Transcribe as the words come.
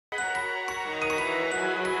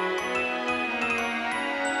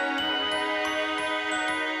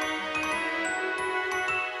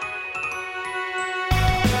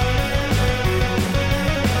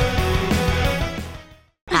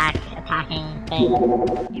thing.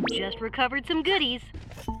 You've just recovered some goodies.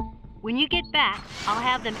 When you get back, I'll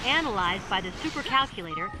have them analyzed by the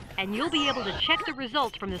supercalculator, and you'll be able to check the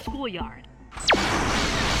results from the schoolyard.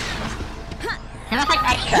 Sounds like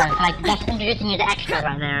extras, like just introducing you to extras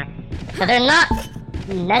right there. So they're not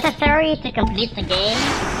necessary to complete the game,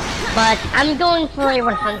 but I'm going for a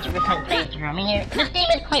 100% playthrough. I mean, this game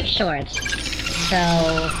is quite short, so...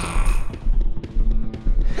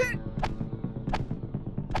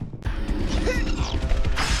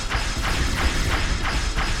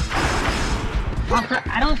 Also,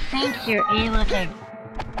 I don't think you're able to...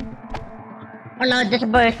 Oh no, this is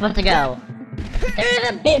where you're supposed to go. There is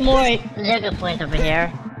a bit more Lyoko points over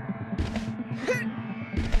here.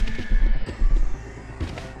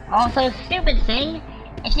 Also, stupid thing,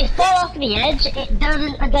 if you fall off the edge, it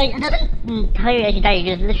doesn't tell you that you died,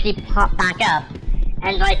 you just literally pop back up.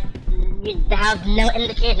 And like, you have no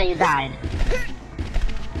indication that you died.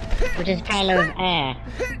 Which is kind of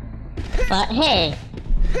But hey,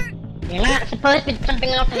 you're not supposed to be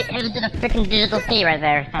jumping off the edge of the freaking digital sea right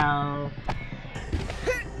there, so...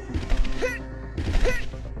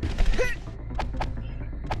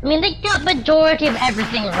 I mean, they got majority of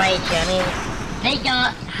everything right here. I mean, they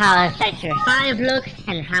got how Sector 5 looks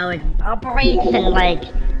and how it operates and like...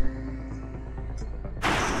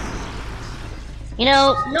 You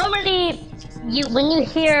know, normally, when you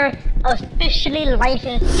hear officially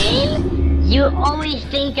licensed game, you always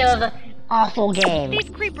think of awful game. These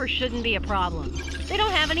creepers shouldn't be a problem. They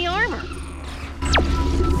don't have any armor.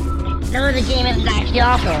 No, the game isn't actually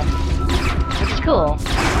awful. Which is cool.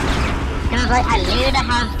 Because like, I need to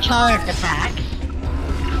have charged attacks.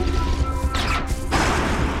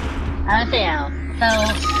 So,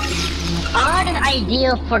 Odd is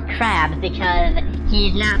ideal for crabs because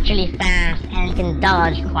he's naturally fast and can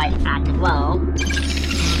dodge quite fast as well.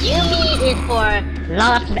 Yumi is for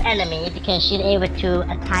lots of enemies because she's able to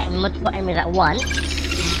attack multiple enemies at once.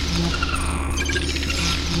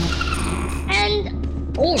 And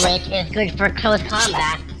Ulrich is good for close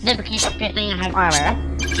combat, specifically for people who have armor.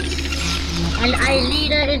 And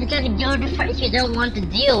Aelita is just good for if you don't want to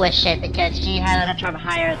deal with shit because she has a much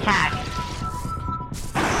higher attack.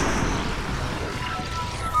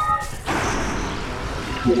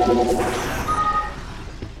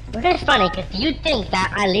 Which is funny, because you'd think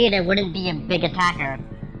that Aelita wouldn't be a big attacker.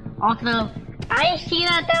 Also, I see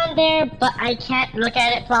that down there, but I can't look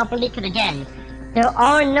at it properly, because again, there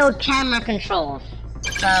are no camera controls.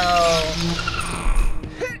 So...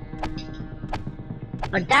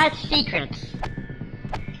 But that's secrets.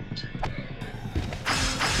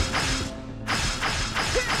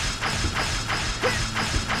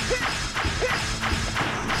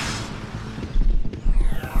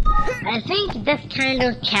 I think this kind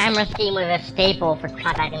of camera scheme was a staple for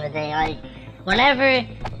crap back in the day. Like, whenever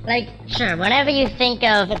you think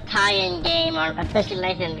of a tie-in game or officially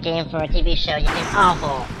licensed game for a TV show, you think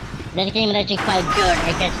awful. This game is actually quite good.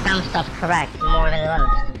 It gets some stuff correct more than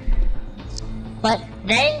most. But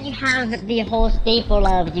then you have the whole staple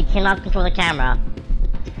of you cannot control the camera.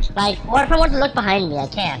 Like, or if I want to look behind me, I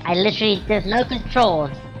can't. There's no controls.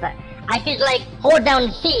 But I could like hold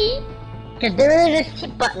down C, because there is a C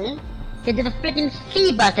button. There's a freaking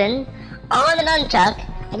C button on the nunchuck.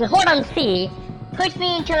 I can hold on C, push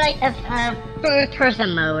me into like a first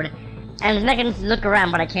person mode, and then I can look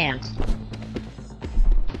around, but I can't.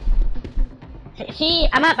 See,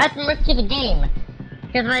 I'm at the mercy of the game.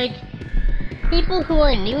 Because like, people who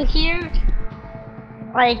are new here,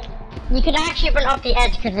 like, you can actually run off the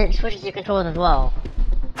edge because it switches your controls as well.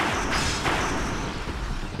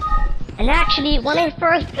 And actually, when I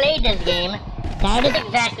first played this game, that is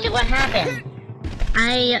exactly what happened.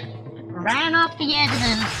 I ran off the edge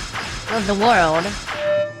of the world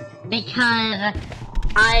because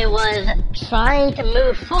I was trying to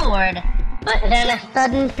move forward, but then a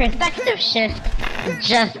sudden perspective shift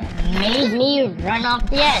just made me run off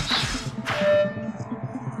the edge.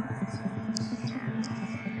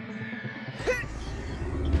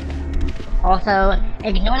 Also,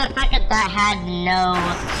 ignore the fact that that had no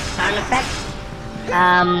sound effects.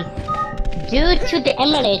 Due to the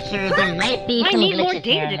emulator, there might be some glitches. I need more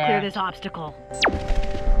data to clear this obstacle.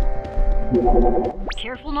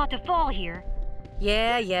 Careful not to fall here.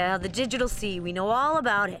 Yeah, the digital sea. We know all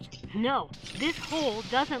about it. No, this hole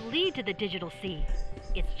doesn't lead to the digital sea.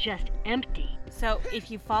 It's just empty. So,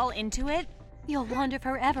 if you fall into it, you'll wander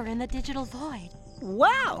forever in the digital void.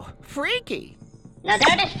 Wow, freaky. Now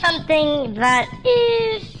that is something that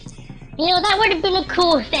is... You know, that would have been a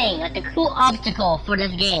cool thing, like a cool obstacle for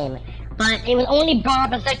this game. But it was only brought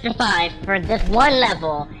up in Sector 5 for this one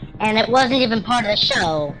level, and it wasn't even part of the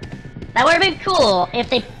show. That would have been cool if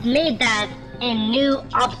they made that a new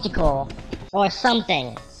obstacle or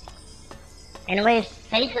something. Anyways,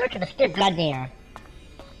 say hello to the skid Vladimir.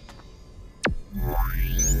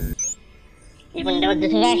 Even though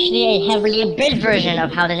this is actually a heavily abridged version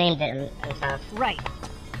of how they named it and stuff. Right.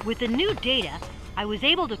 With the new data, I was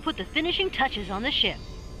able to put the finishing touches on the ship.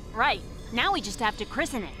 Right. Now we just have to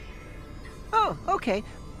christen it. Oh, okay.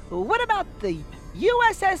 What about the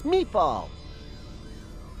USS Meatball?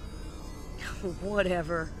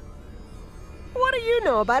 Whatever. What do you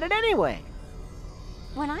know about it anyway?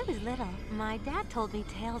 When I was little, my dad told me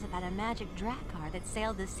tales about a magic drakkar that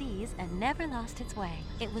sailed the seas and never lost its way.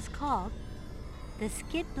 It was called the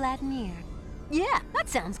Skid Vladimir. Yeah, that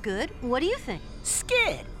sounds good. What do you think?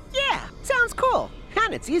 Skid. Yeah, sounds cool.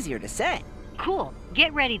 And it's easier to say. Cool.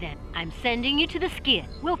 Get ready then. I'm sending you to the skid.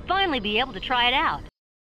 We'll finally be able to try it out.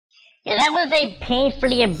 Yeah, that was a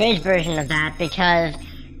painfully abridged version of that because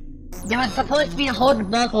there was supposed to be a whole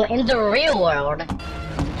debacle in the real world.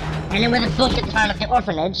 And it was a book at the front of the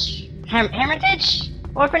orphanage. Hermitage?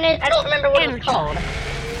 Orphanage? I don't remember what it was called.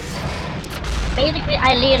 Basically,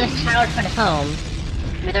 Ilena's childhood home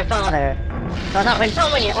with her father. So it's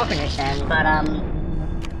not really an orphanage then, but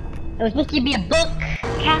it was supposed to be a book.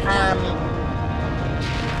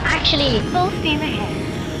 Actually, Full steam ahead.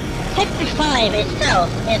 Sector 5 itself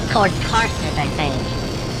is called Carthage, I think.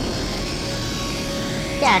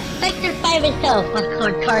 Yeah, Sector 5 itself was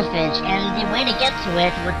called Carthage, and the way to get to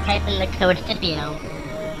it was type in the code Scipio.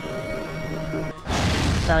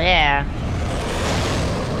 So yeah.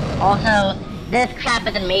 Also, this crap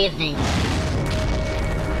is amazing.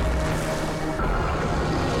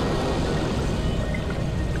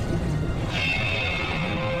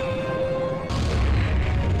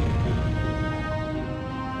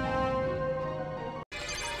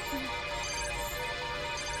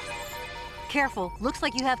 Careful. Looks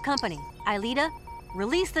like you have company. Aelita,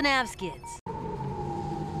 release the nav skids.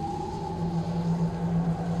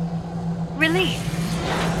 Release.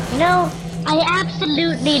 You know, I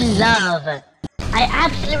absolutely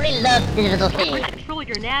love Digital C. Control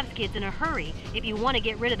your nav skids in a hurry if you want to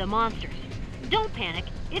get rid of the monsters. Don't panic.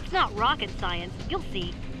 It's not rocket science. You'll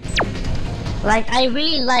see. Like, I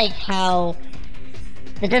really like how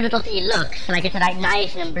the Digital C looks. Like, it's like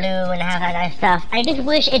nice and blue and has that nice stuff. I just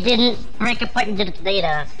wish it didn't break apart the digital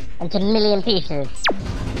data into a million pieces.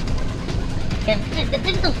 Because the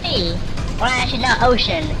Digital C, or actually not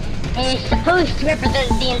ocean, is supposed to represent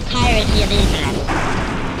the entirety of the internet.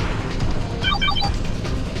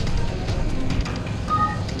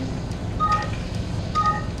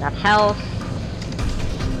 Enough health.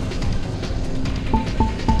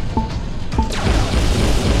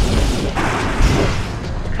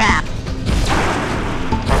 Crap.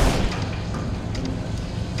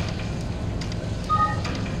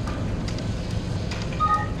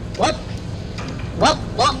 Whoop. Whoop,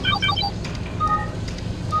 whoop.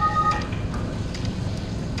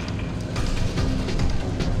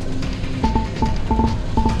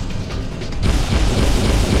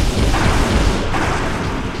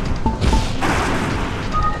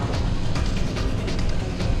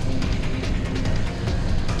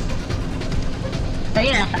 So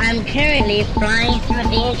yes, I'm currently flying through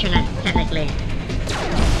the internet, technically.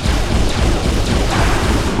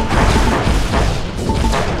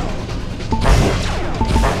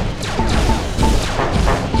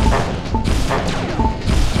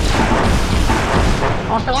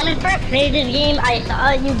 Also, when I first played this game, I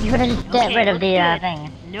saw you couldn't get rid of the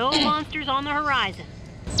thing. No monsters on the horizon.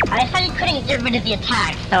 I saw you couldn't get rid of the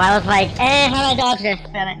attack, so I was like, how do I dodge this?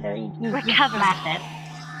 You Recover. blast it.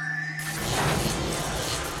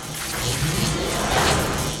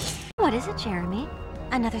 What is it, Jeremy?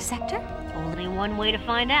 Another sector? Only one way to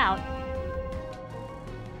find out.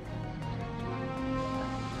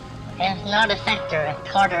 It's not a sector, it's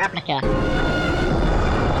called a replica.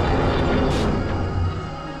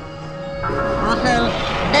 Also,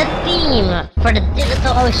 the theme for the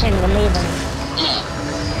Digital Ocean is amazing.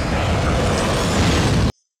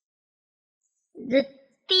 The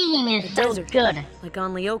theme is so desert. good. Like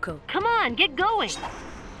on Lyoko. Come on, get going.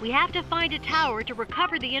 We have to find a tower to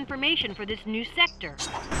recover the information for this new sector.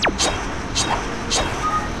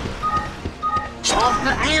 Also,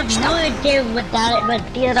 I have no idea what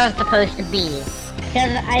these are supposed to be.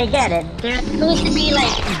 Because I get it. They're supposed to be like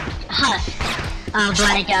husks of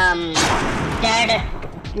like dead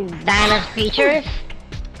dinosaur creatures.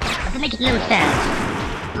 That makes no sense.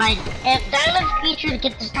 Like, if dinosaur creatures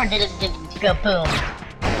get destroyed, they go boom.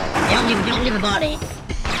 They don't leave a body.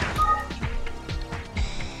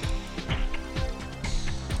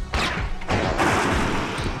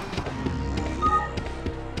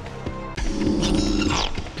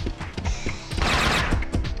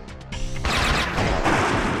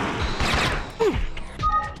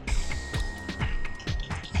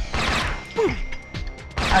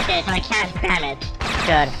 Okay, so I can't spam it.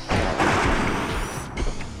 Good.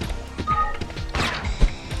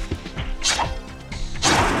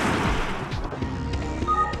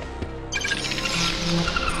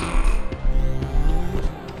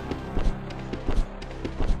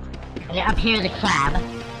 And then up here is a crab.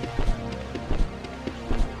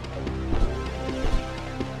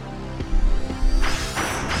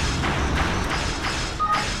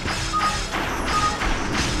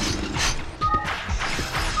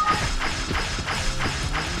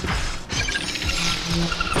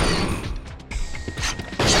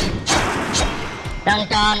 Dun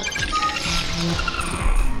dun.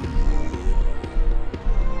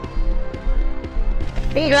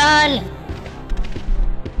 Speed run.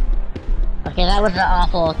 Okay, that was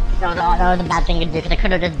awful. That was a bad thing to do because I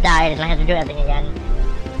could have just died and I had to do everything again.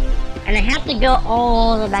 And I have to go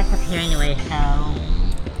all the way back up here anyway, so.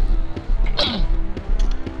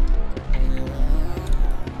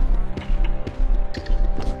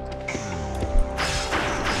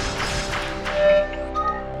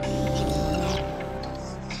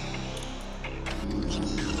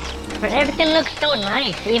 But everything looks so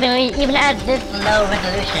nice, even at this low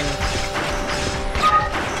resolution.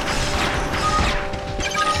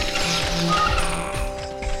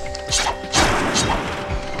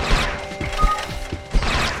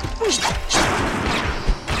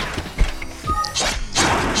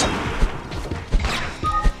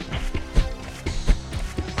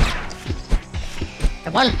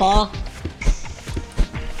 One fall.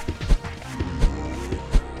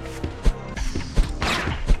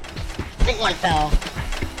 Big one fell.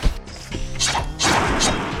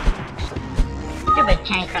 Stupid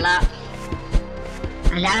cankerlot.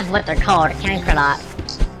 And that is what they're called, cankerlot.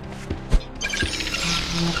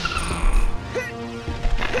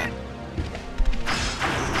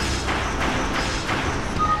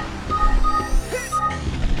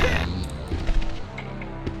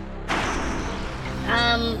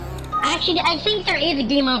 Actually, I think there is a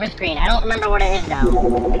game over screen. I don't remember what it is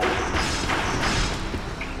though.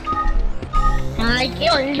 Like, you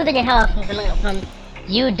don't lose any health from...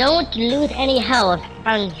 You don't lose any health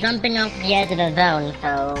from jumping off the edge of the zone,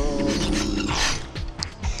 so...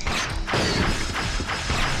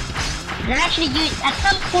 And actually, at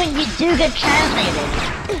some point you do get translated.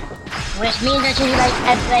 Which means that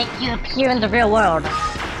you appear in the real world.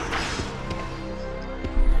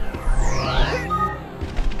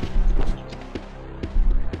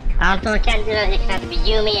 Also, can't do that except for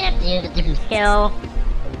Yumi and have to use a different skill.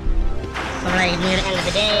 We're like near the end of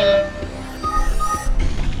the game.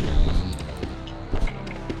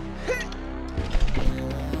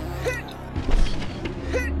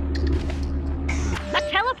 A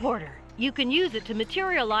teleporter! You can use it to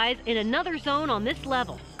materialize in another zone on this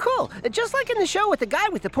level. Cool, just like in the show with the guy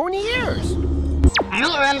with the pointy ears. I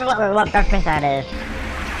don't remember what reference that is.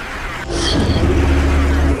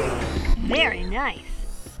 Very nice.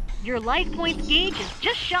 Your life points gauge is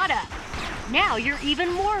just shot up. Now you're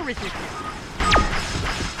even more resistant.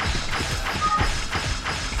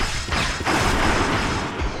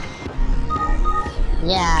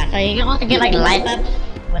 Yeah, so you can also get like life ups,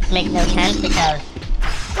 which makes no sense because,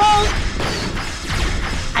 well,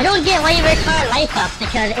 I don't get why you require life ups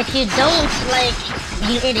because if you don't like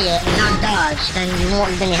be an idiot and not dodge, then you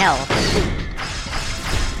won't lose any health.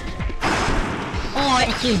 Or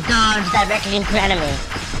if you dodge directly into an enemy.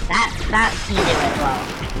 That can do as well.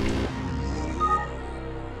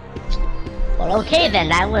 Well, okay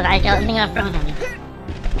then, I don't think I'm frozen.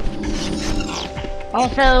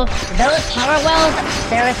 Also, those power wells,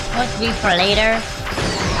 they're supposed to be for later.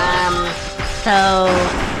 So...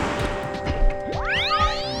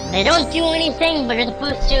 They don't do anything, but you're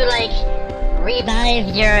supposed to, like,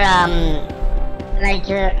 revive your, like,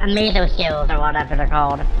 your Amazo skills or whatever they're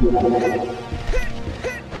called.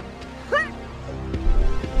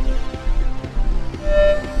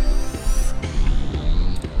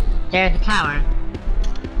 There's the tower.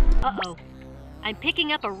 Uh-oh. I'm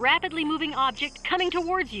picking up a rapidly moving object coming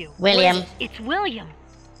towards you. William. It's William.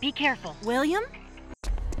 Be careful. William?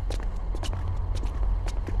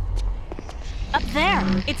 Up there.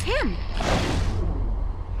 It's him.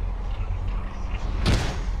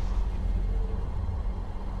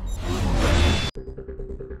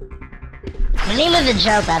 William was a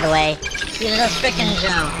joke, by the way. He was a frickin'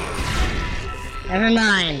 joke. Never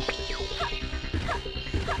mind.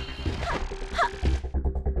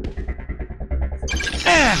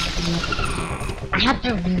 I have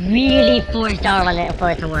to really force down on it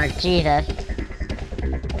for it to work, Jesus.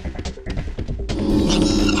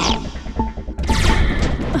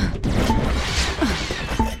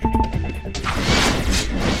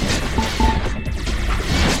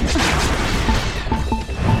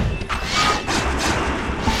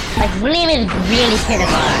 really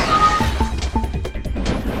pitiful.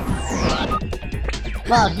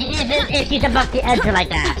 Well, if you jump off the edge like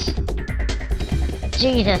that.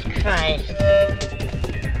 Jesus Christ.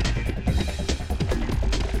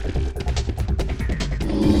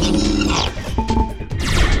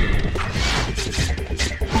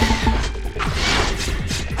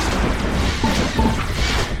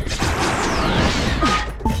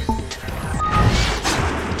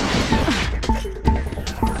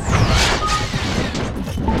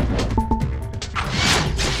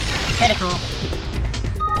 Critical.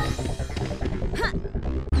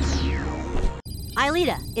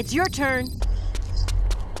 Aelita, it's your turn.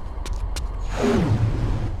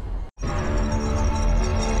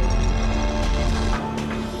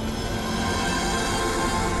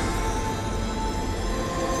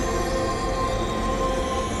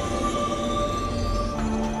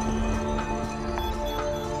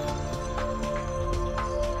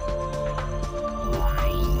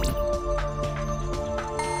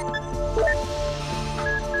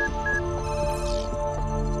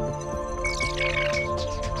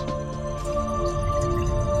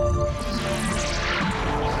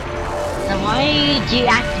 So why do you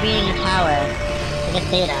activate the tower to get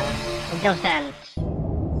data? Makes no sense.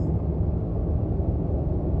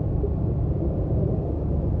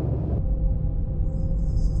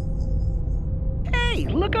 Hey,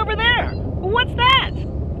 look over there! What's that?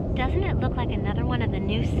 Doesn't it look like another one of the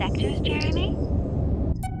new sectors, Jeremy?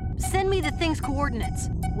 Send me the thing's coordinates.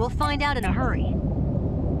 We'll find out in a hurry.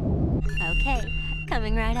 Okay,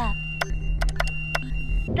 coming right up.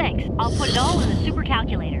 Thanks. I'll put it all in the super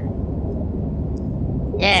calculator.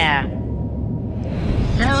 Yeah.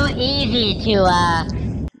 So easy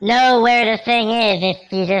to know where the thing is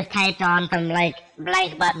if you just typed on some like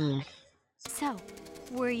blank buttons. So,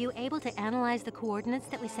 were you able to analyze the coordinates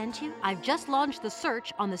that we sent you? I've just launched the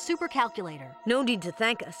search on the super calculator. No need to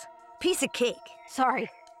thank us. Piece of cake. Sorry,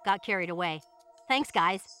 got carried away. Thanks,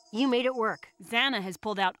 guys. You made it work. Xana has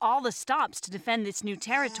pulled out all the stops to defend this new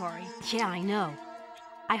territory. Yeah, I know.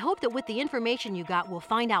 I hope that with the information you got, we'll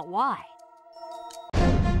find out why.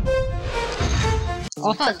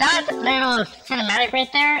 Also, that little cinematic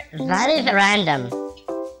right there, that is random.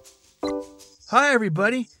 Hi,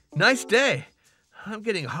 everybody. Nice day. I'm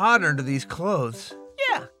getting hot under these clothes.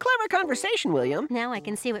 Yeah, clever conversation, William. Now I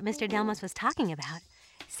can see what Mr. Delmos was talking about.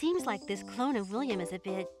 Seems like this clone of William is a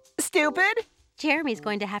bit... Stupid? Jeremy's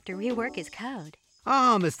going to have to rework his code.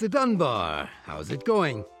 Ah, Mr. Dunbar. How's it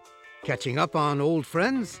going? Catching up on old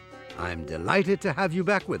friends? I'm delighted to have you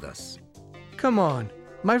back with us. Come on.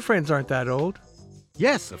 My friends aren't that old.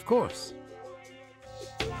 Yes, of course.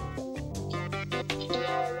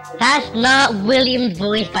 That's not William's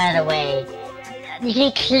voice, by the way. You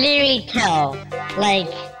can clearly tell. Like,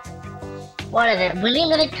 what is it? William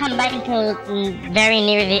doesn't come back until very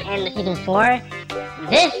near the end of season 4.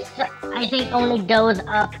 This, I think, only goes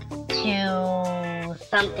up to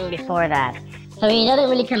something before that. So he doesn't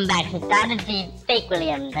really come back. So that is the fake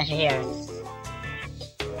William that you hear.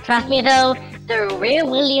 Trust me though, the real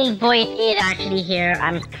William's voice is actually here,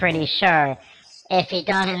 I'm pretty sure. If he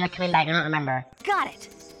does end up coming back, I don't remember. Got it!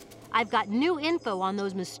 I've got new info on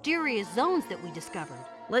those mysterious zones that we discovered.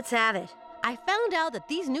 Let's have it. I found out that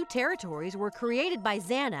these new territories were created by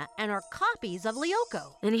Xana and are copies of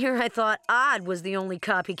Lyoko. And here I thought Odd was the only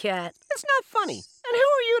copycat. It's not funny. And who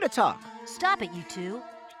are you to talk? Stop it, you two.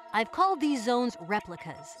 I've called these zones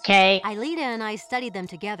replicas. Okay. Aelita and I studied them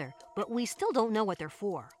together, but we still don't know what they're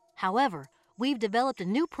for. However, we've developed a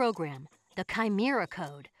new program, the Chimera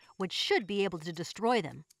Code, which should be able to destroy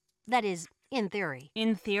them. That is, in theory.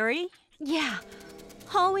 In theory? Yeah.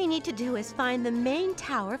 All we need to do is find the main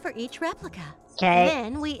tower for each replica. Okay.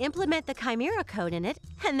 Then we implement the Chimera Code in it,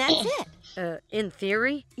 and that's it. In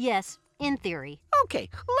theory? Yes, in theory. Okay,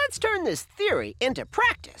 let's turn this theory into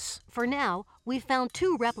practice. For now, we've found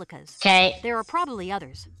 2 replicas. Okay. There are probably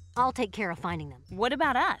others. I'll take care of finding them. What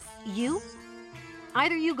about us? You?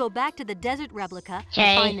 Either you go back to the desert replica Okay.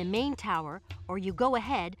 and find the main tower, or you go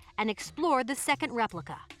ahead and explore the second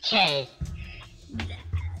replica. Okay.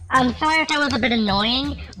 I'm sorry if that was a bit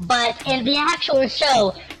annoying, but in the actual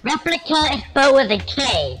show, replica is spelled with a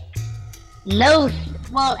K. No,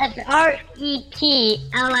 well, it's R-E-P-L-I-K-A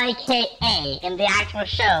in the actual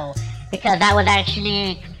show, because that was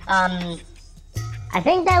actually, I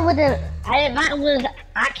think that was that was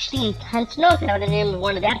actually intentional, because that was the name of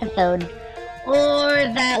one of the episodes, or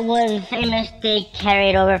that was a mistake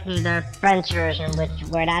carried over from the French version,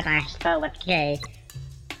 where that's actually spelled with K.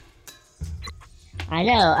 I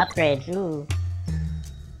know, upgrades, ooh.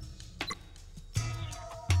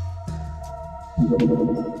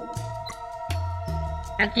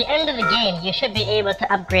 At the end of the game, you should be able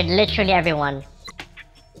to upgrade literally everyone.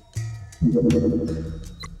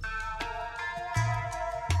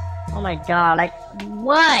 Oh my god, like,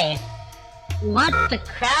 why? What the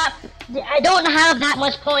crap? I don't have that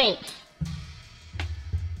much points.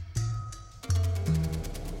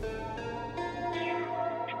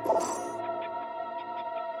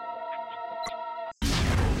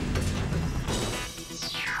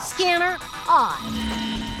 Scanner on.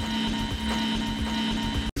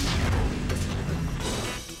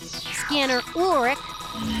 Scanner Ulrich.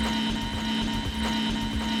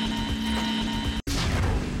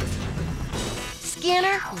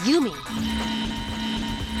 Scanner Yumi.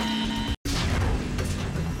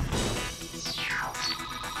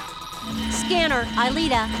 Scanner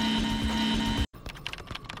Aelita.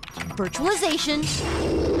 Virtualization.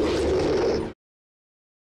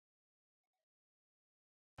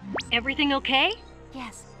 Everything okay?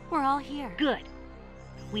 Yes, we're all here. Good.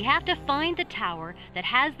 We have to find the tower that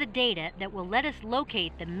has the data that will let us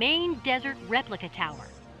locate the main desert replica tower.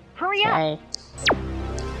 Hurry up! Okay.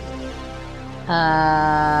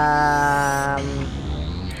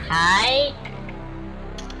 Hi?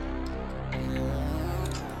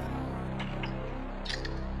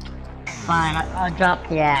 Fine, I'll drop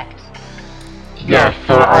the axe. Yes,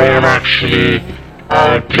 so I am actually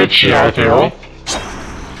pitchy out here.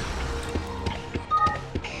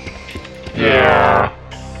 Yeah.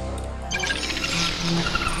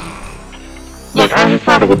 Look, I just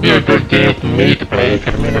thought it would be a good game for me to play,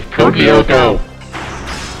 because I mean, it's code Lyoko.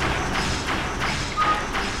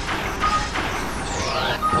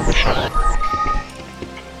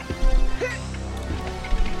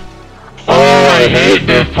 Oh, I hate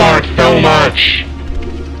this part so much.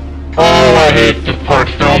 Oh, I hate this part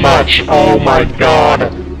so much. Oh my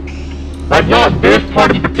god. Like, not this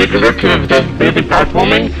part in particular, because it's just basic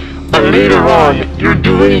platforming, but later on, you're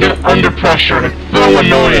doing it under pressure, and it's so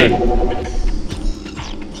annoying.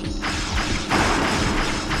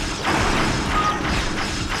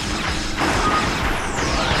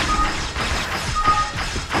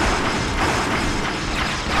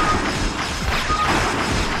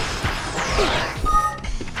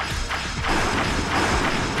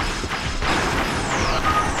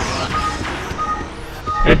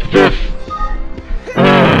 It's just...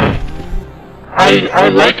 I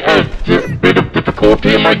like a bit of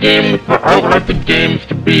difficulty in my games, but I don't like the games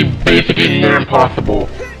to be basically near impossible.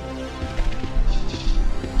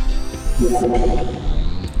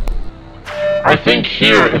 I think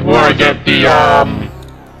here is where I get the, I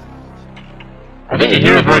think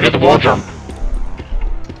here is where I get the wall jump.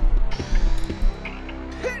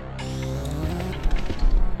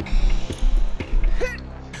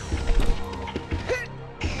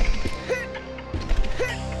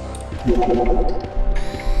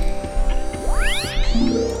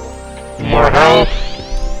 More health.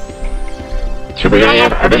 To be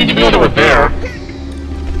honest, I didn't even know they were there.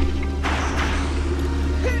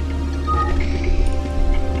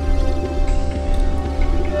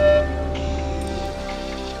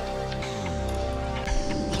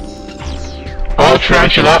 Oh,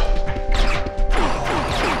 tarantula.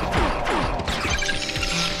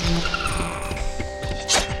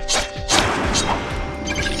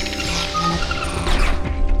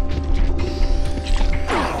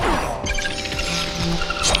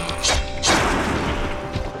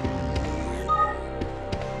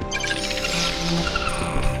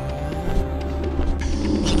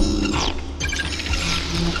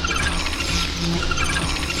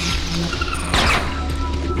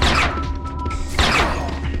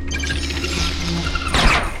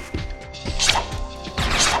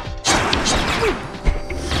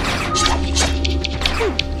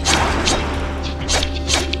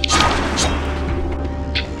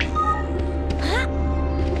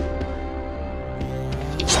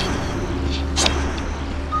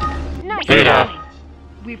 Data.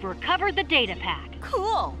 We've recovered the data pack.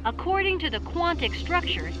 Cool. According to the quantic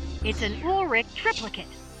structure, it's an Ulrich triplicate.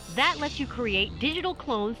 That lets you create digital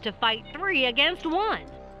clones to fight 3 against 1.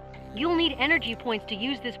 You'll need energy points to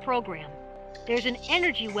use this program. There's an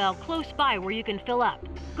energy well close by where you can fill up.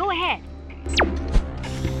 Go ahead.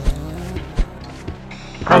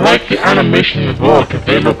 I like the animation as well, because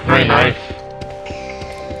they look very nice.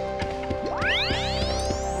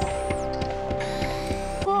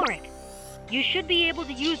 Ulrich, you should be able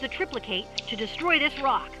to use the triplicate to destroy this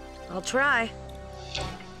rock. I'll try.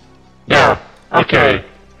 Yeah, okay.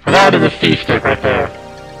 So that is a C-stick right there.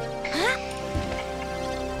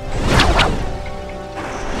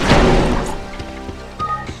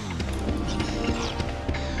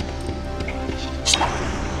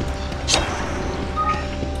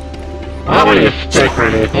 How many stick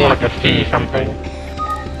really? see something.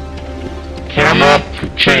 Camera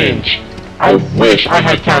change. I wish I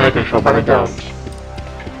had camera control, but I don't.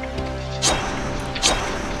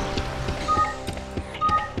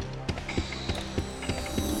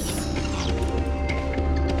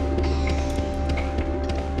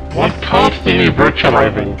 What's constantly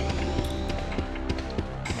virtualizing?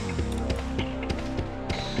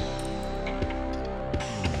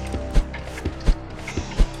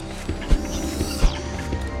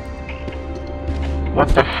 What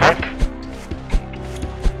the heck?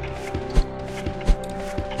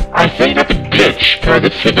 I think that's a glitch, because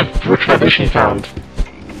it's hit the virtualization sound.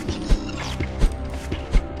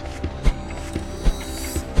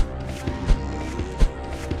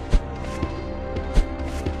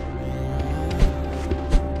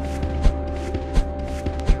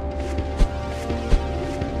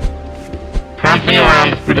 Prancing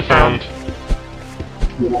around through the sound.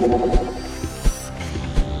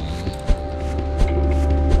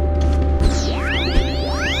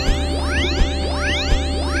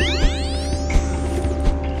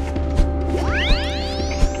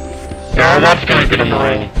 Yeah, that's gonna get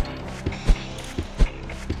annoying.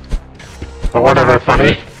 But whatever,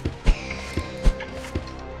 funny.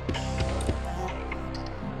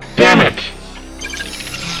 Damn it!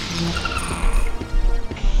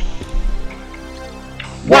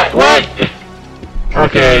 What?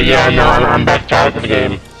 Okay, yeah, no, I'm back out of the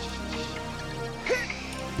game.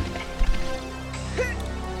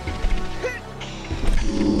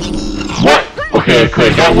 What? Okay,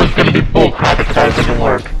 that was gonna be bullcrap if that didn't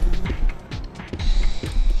work.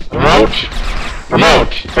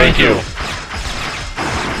 Remote! Thank you.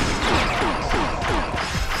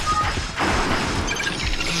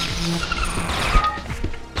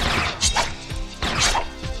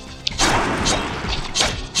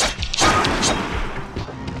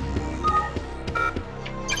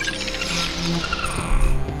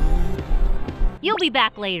 You'll be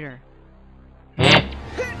back later. Hmm?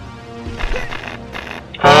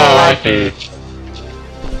 Oh, I see.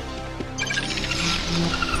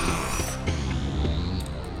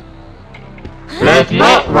 Let's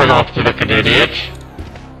not run off to like an idiot.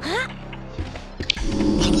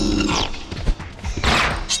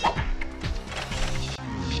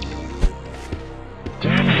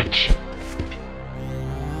 Damn it.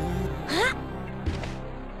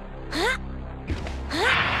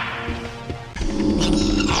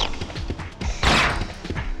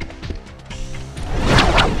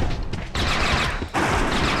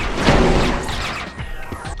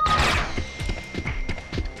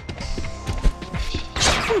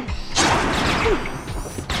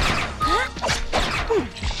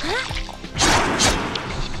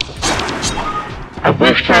 I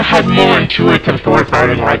wish I had more intuitive sword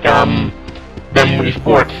fighting like, than Wii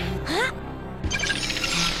Sports.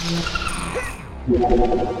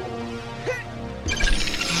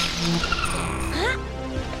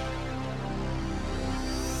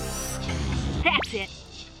 That's it.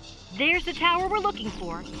 There's the tower we're looking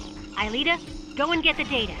for. Aelita, go and get the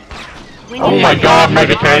data. When Oh my god,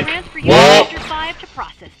 Mega Tank! transfer you to Sector 5 to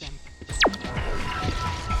process them.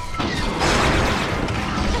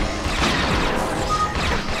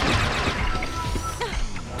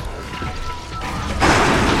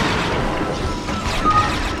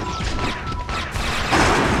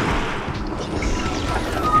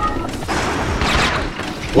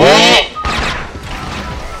 What?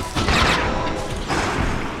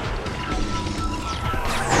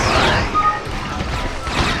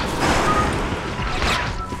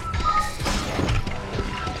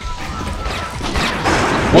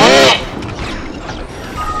 What?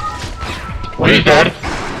 He's dead.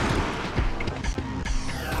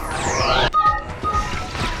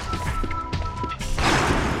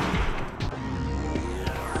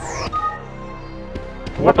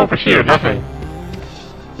 What's over here? Nothing.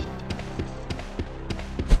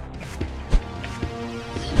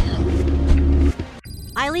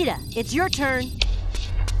 Aelita, it's your turn.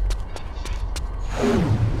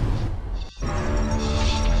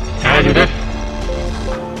 Can I do this?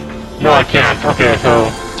 No, I can't. Okay,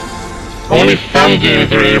 so only some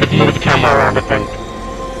games are able to move the camera around, I think.